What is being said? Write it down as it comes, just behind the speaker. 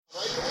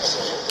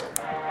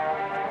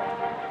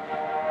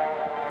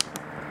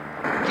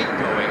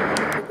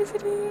This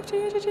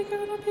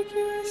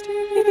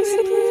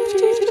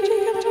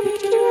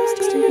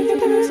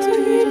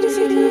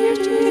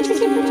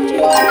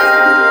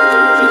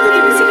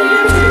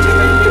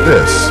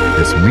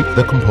is Meet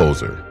the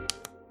Composer.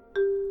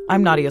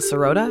 I'm Nadia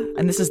Sirota,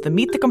 and this is the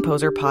Meet the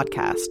Composer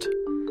podcast.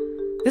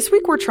 This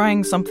week we're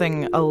trying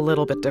something a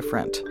little bit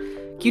different.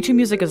 Q2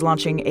 Music is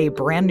launching a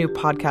brand new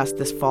podcast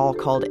this fall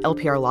called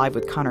LPR Live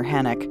with Connor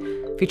Hannock,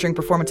 featuring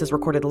performances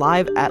recorded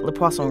live at Le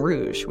Poisson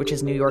Rouge, which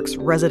is New York's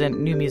resident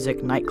new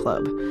music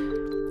nightclub.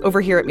 Over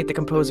here at Meet the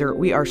Composer,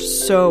 we are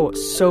so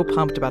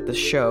pumped about this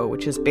show,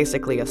 which is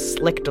basically a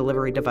slick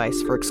delivery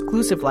device for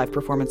exclusive live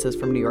performances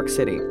from New York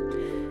City.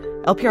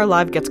 LPR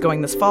Live gets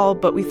going this fall,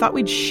 but we thought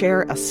we'd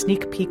share a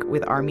sneak peek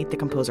with our Meet the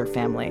Composer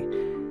family.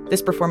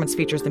 This performance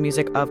features the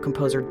music of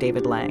composer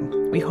David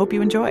Lang. We hope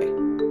you enjoy.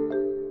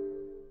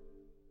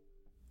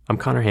 I'm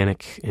Connor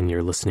Hannock, and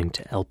you're listening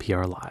to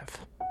LPR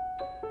Live.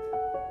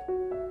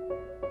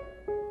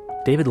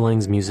 David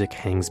Lang's music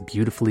hangs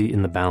beautifully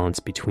in the balance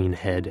between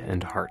head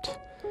and heart.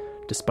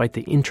 Despite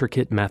the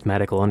intricate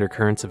mathematical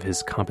undercurrents of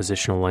his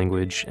compositional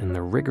language and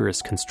the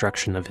rigorous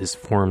construction of his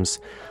forms,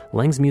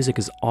 Lang's music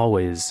is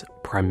always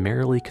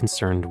primarily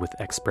concerned with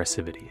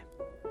expressivity.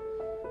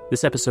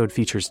 This episode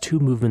features two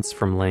movements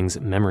from Lang's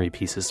memory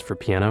pieces for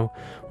piano,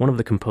 one of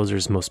the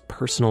composer's most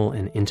personal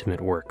and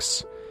intimate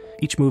works.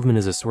 Each movement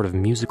is a sort of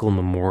musical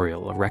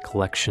memorial, a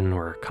recollection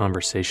or a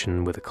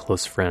conversation with a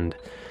close friend,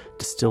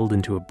 distilled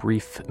into a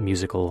brief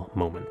musical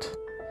moment.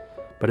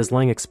 But as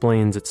Lang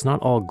explains, it's not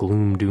all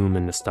gloom, doom,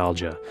 and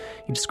nostalgia.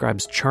 He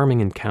describes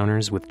charming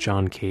encounters with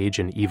John Cage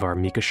and Ivar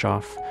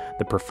Mikashoff,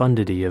 the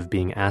profundity of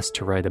being asked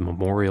to write a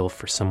memorial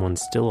for someone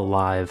still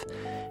alive,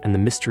 and the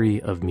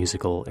mystery of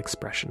musical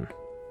expression.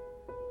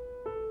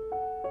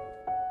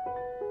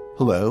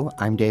 Hello,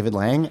 I'm David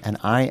Lang, and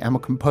I am a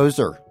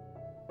composer.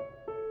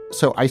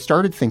 So I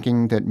started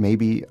thinking that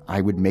maybe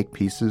I would make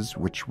pieces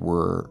which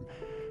were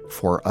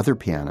for other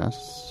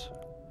pianists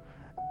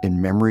in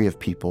memory of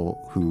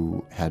people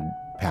who had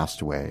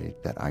passed away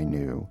that I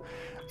knew.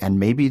 And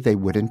maybe they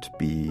wouldn't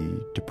be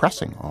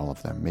depressing, all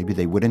of them. Maybe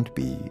they wouldn't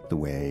be the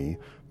way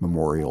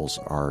memorials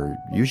are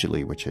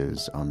usually, which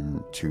is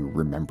to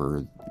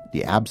remember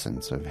the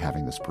absence of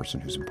having this person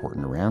who's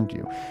important around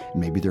you.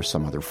 And maybe there's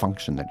some other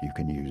function that you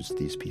can use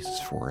these pieces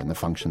for. And the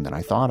function that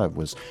I thought of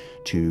was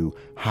to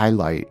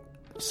highlight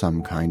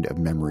some kind of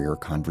memory or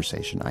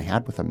conversation I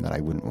had with them that I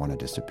wouldn't want to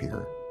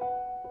disappear.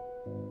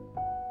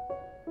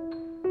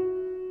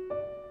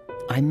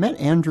 I met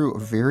Andrew a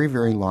very,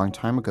 very long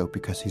time ago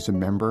because he's a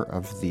member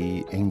of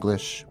the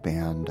English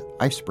band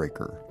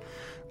Icebreaker,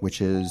 which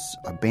is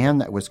a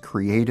band that was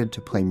created to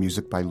play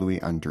music by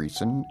Louis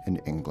Andriessen in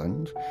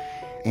England.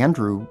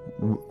 Andrew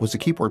was a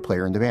keyboard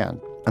player in the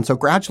band. And so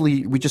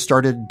gradually we just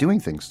started doing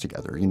things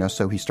together,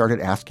 so he started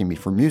asking me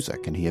for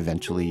music, and he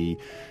eventually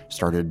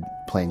started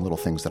playing little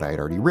things that I had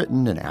already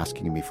written and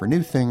asking me for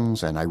new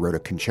things. And I wrote a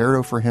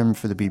concerto for him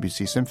for the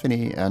BBC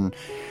Symphony. And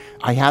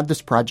I had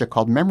this project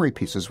called Memory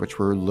Pieces, which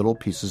were little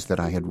pieces that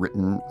I had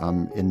written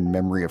in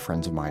memory of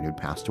friends of mine who'd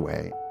passed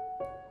away.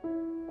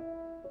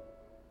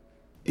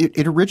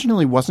 It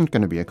originally wasn't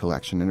going to be a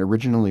collection. It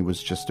originally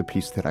was just a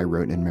piece that I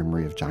wrote in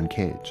memory of John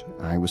Cage.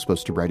 I was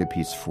supposed to write a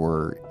piece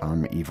for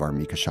Ivar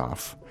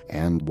Mikashoff.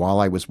 And while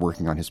I was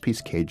working on his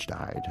piece, Cage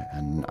died.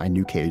 And I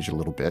knew Cage a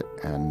little bit.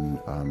 And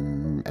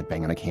at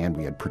Bang on a Can,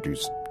 we had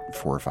produced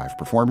 4 or 5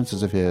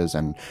 performances of his.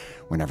 And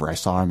whenever I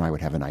saw him, I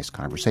would have a nice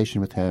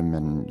conversation with him.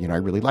 And, I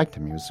really liked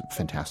him. He was a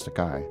fantastic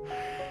guy.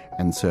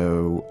 And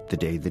so the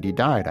day that he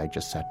died, I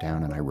just sat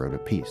down and I wrote a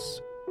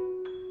piece.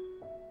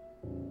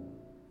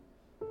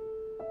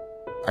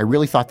 I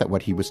really thought that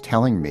what he was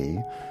telling me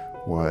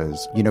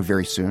was,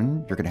 very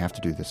soon you're going to have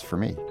to do this for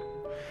me.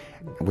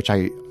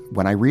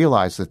 When I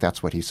realized that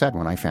that's what he said,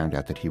 when I found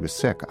out that he was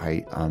sick,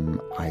 I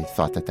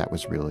thought that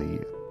was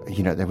really,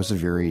 that was a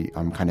very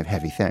kind of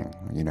heavy thing,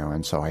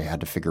 and so I had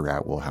to figure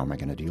out, well, how am I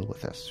going to deal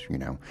with this,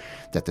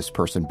 that this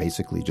person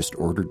basically just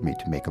ordered me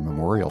to make a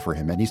memorial for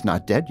him, and he's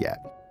not dead yet.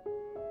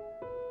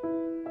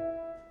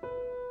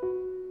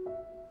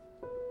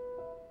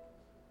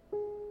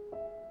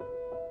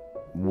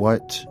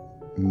 What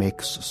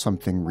makes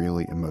something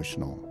really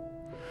emotional?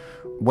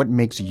 What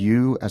makes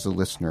you as a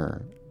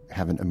listener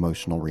have an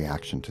emotional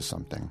reaction to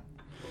something?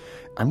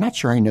 I'm not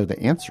sure I know the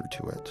answer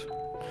to it.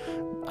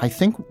 I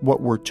think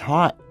what we're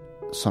taught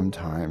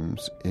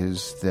sometimes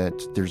is that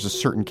there's a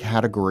certain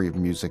category of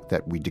music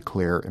that we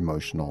declare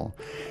emotional,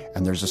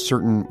 and there's a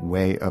certain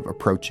way of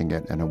approaching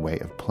it and a way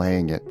of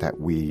playing it that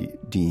we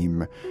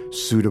deem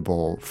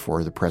suitable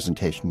for the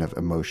presentation of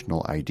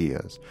emotional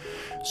ideas,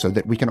 so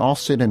that we can all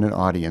sit in an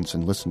audience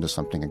and listen to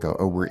something and go,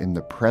 oh, we're in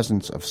the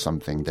presence of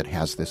something that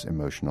has this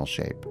emotional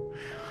shape.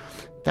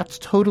 That's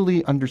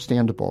totally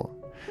understandable,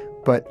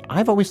 but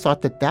I've always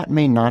thought that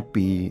may not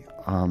be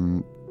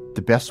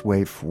the best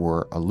way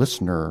for a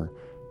listener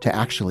to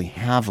actually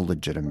have a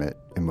legitimate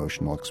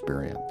emotional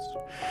experience,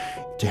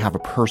 to have a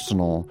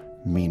personal,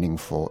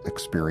 meaningful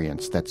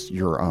experience that's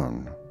your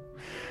own.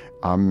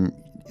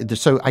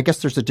 So I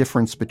guess there's a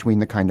difference between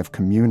the kind of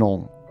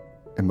communal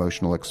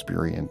emotional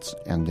experience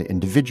and the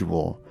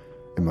individual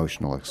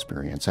emotional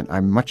experience. And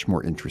I'm much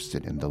more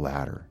interested in the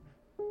latter.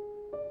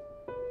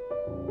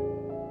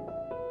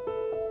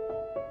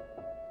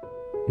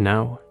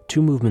 Now,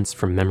 two movements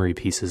from memory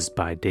pieces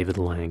by David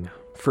Lang.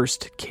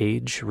 First,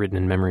 Cage, written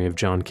in memory of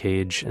John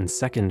Cage, and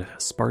second,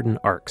 Spartan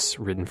Arcs,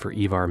 written for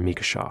Ivar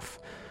Mikashoff.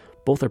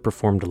 Both are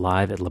performed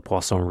live at Le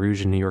Poisson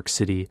Rouge in New York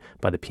City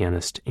by the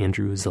pianist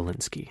Andrew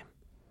Zelinsky.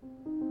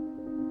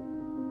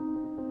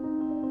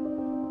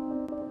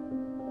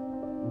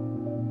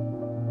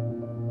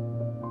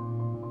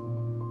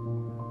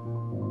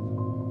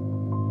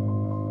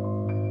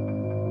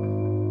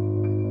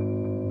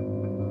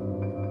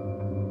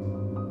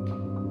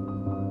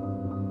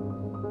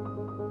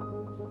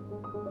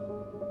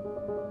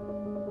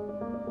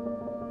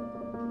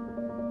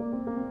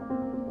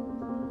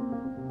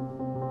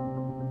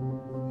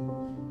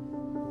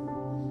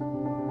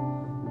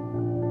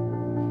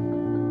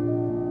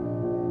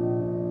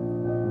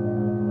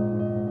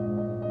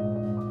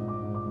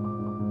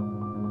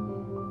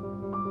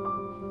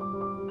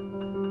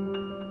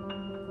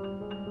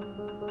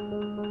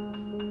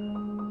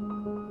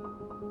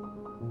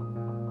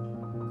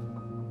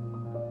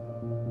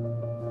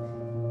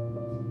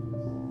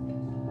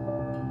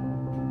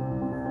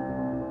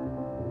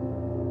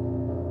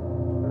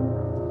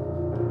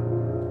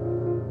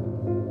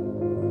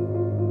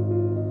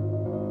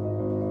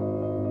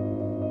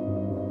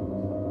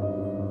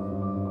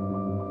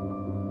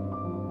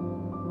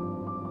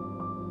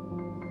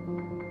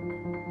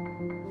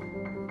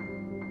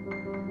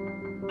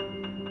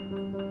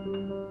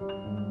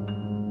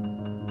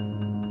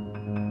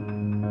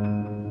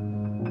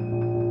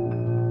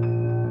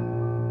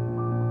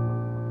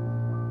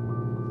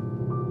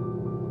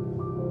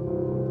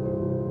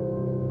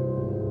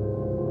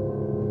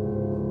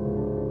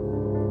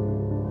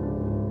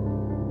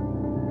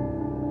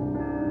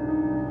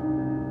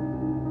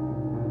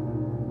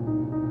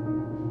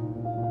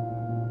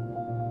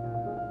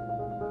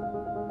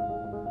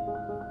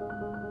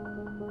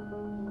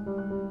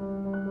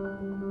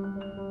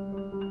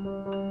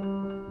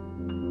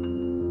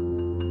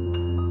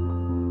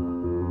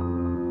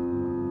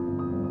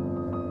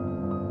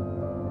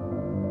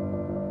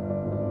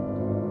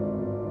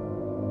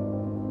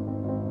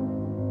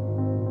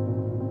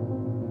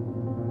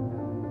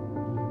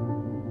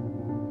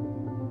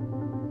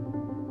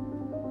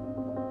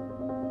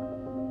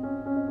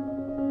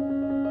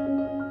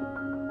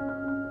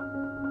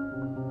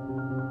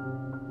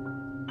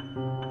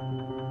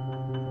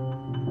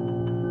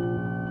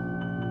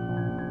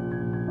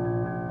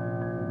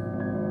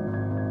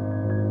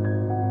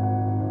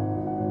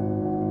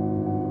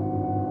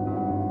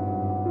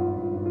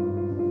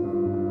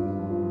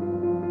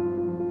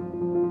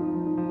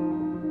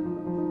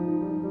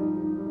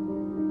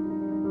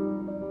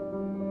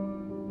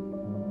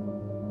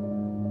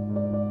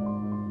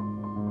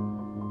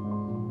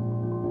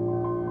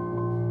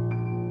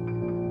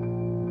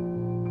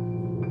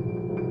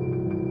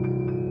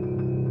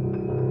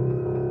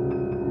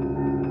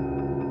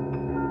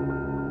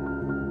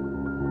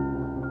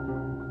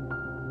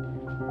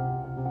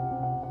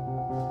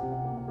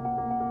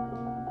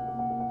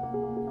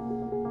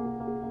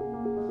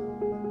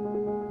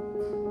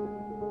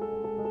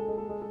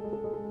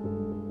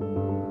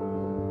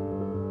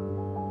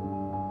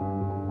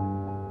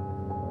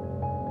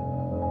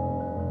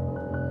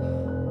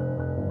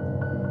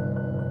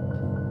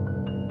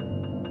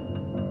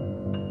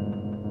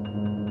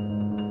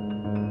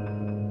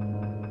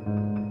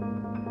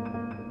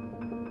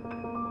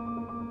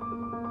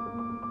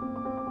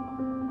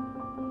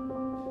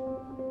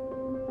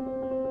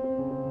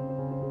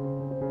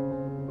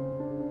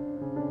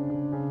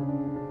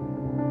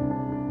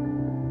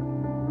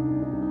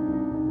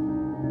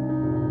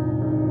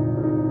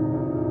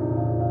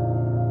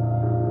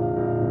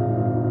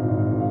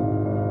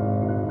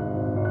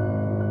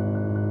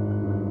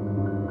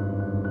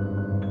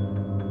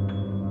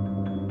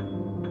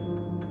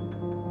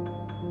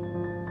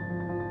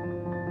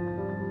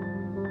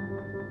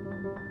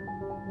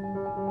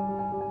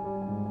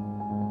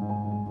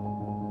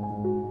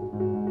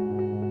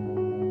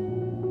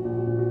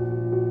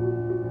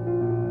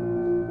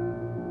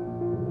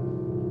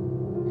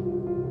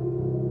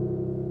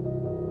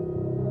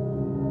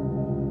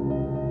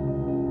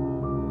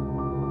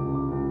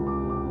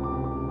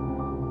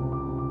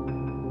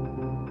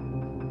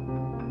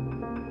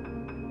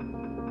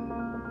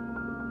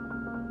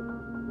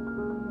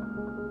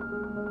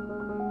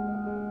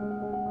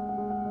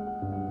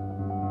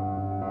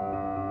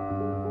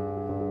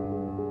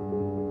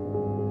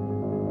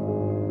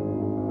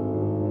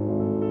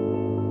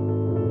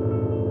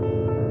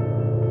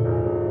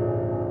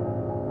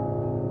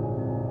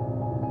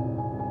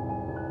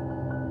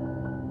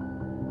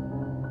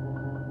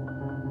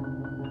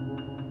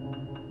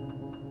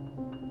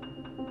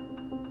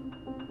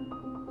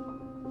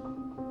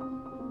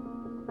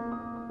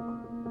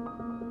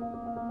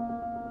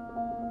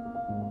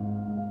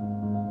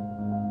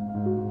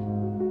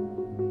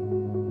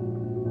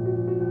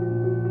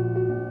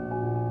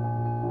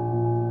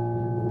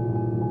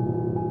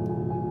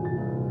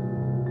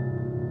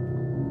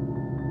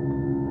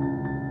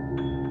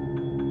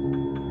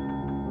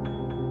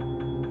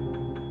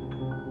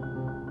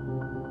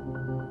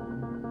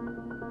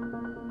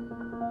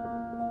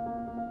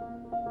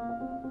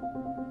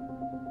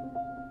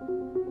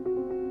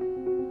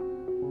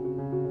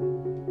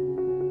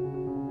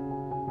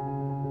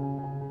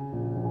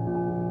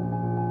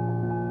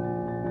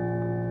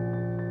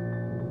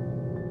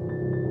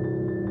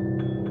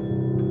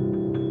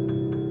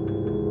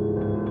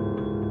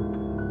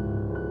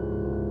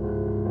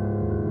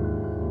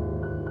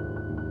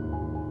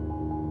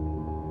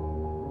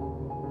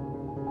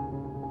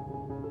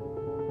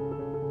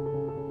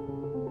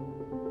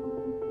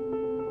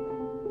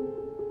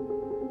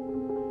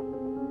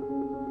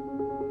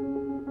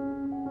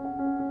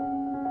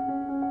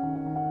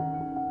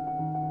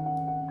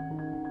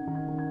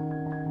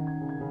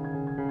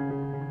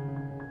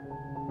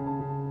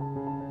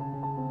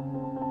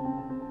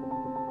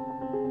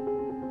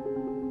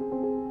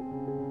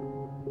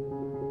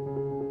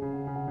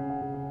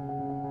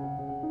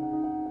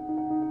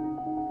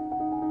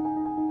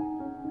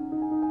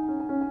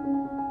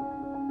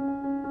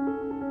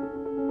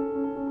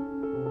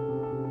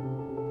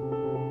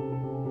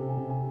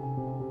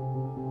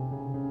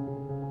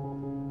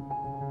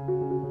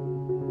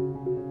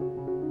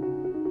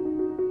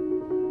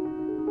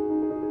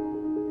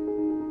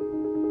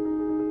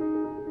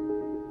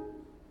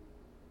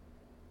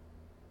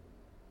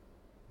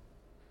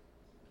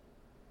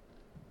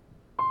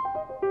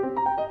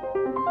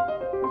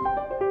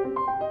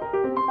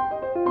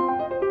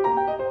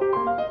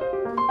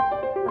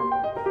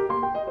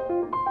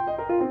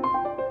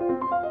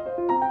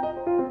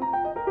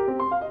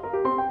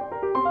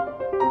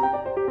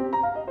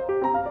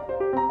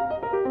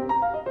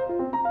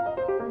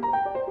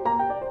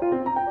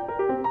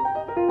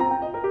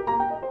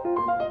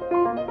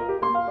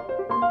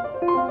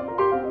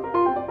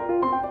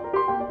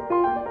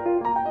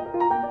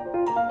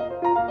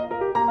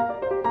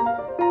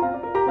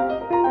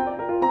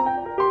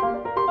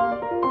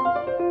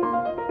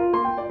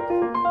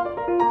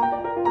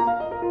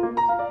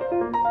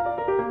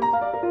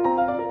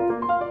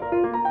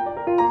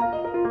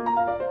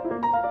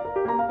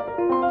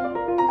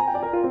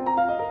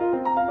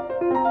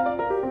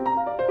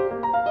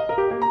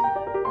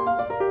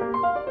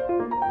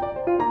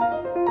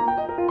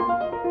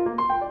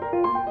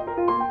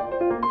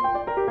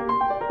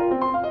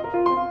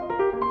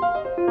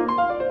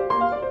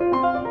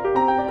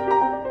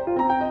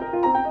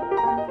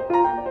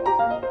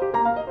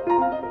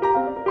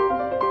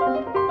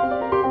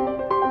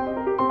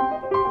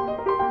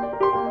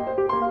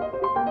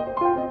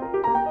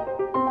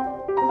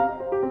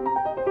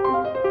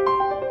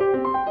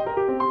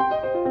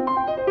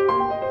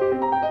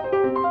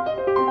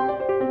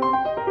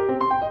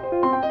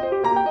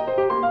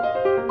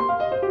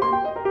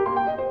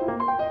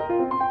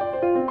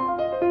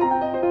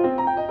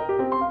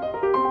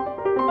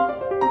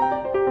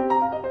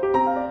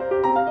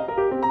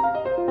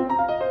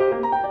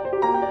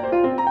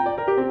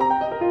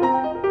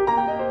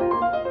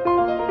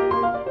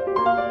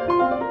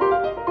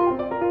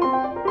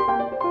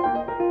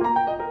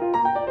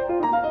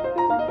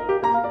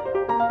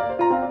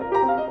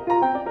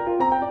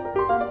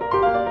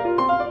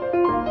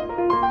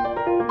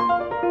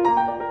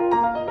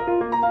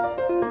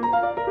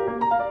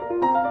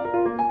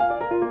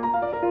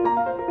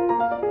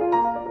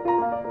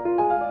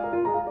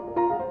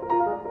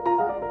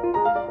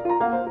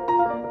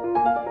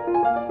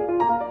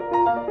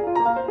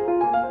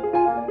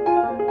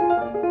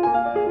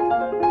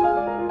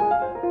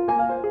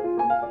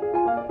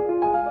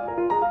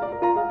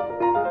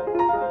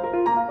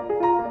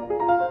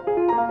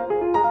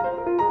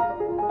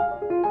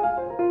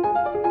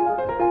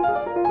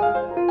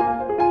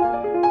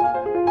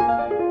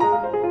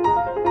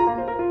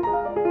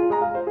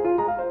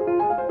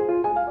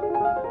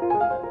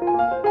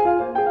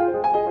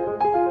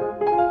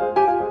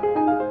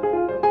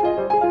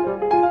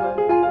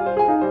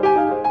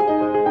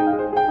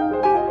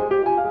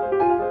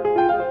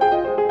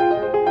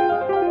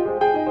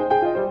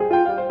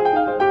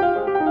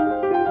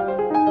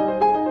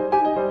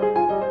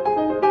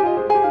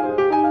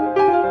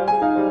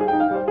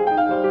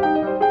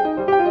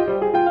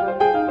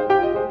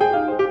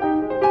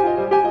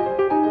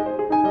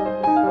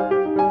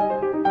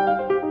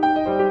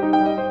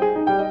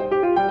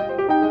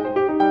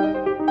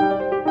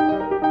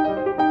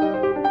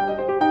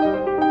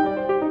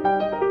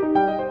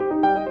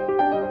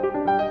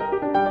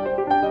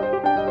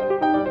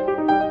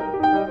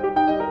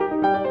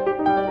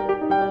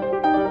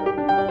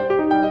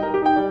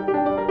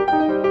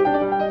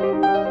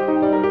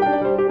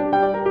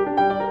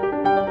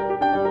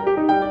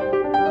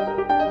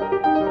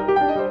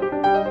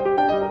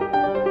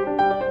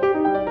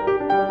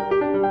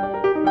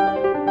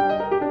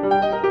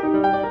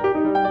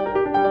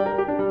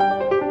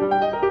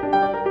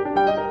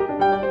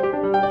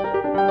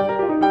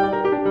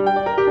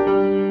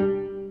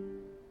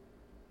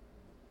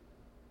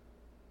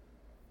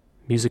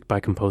 music by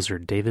composer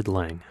David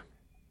Lang.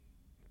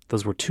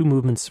 Those were two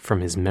movements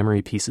from his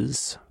memory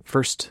pieces.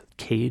 First,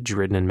 Cage,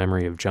 written in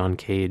memory of John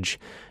Cage,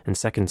 and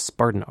second,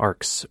 Spartan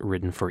Arcs,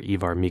 written for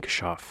Ivar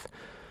Mikashoff.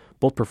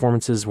 Both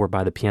performances were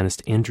by the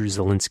pianist Andrew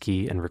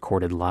Zelinsky and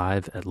recorded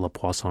live at La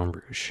Poisson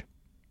Rouge.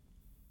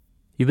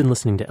 You've been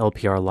listening to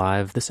LPR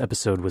Live. This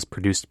episode was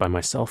produced by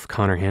myself,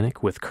 Connor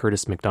Hannick, with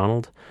Curtis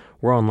McDonald.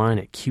 We're online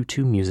at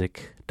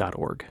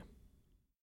q2music.org.